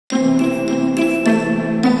Hello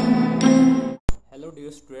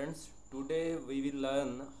dear students, today we will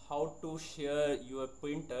learn how to share your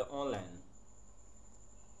printer online.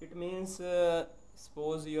 It means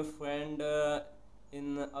suppose your friend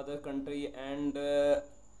in other country and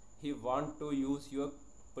he want to use your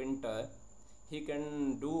printer, he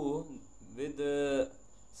can do with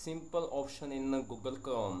simple option in Google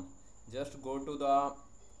Chrome. Just go to the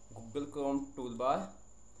Google Chrome toolbar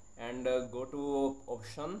and go to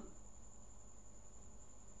option.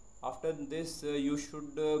 After this you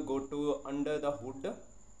should go to under the hood,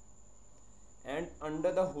 and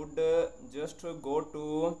under the hood just go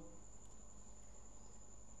to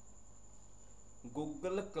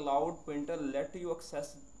Google Cloud Printer. Let you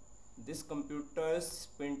access this computer's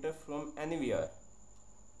printer from anywhere.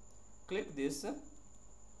 Click this.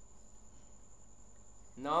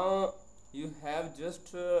 Now you have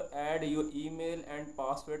just add your email and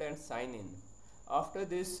password and sign in. After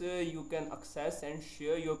this you can access and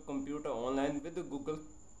share your computer online with the Google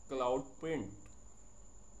Cloud Print.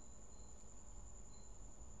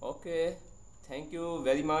 Okay, thank you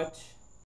very much.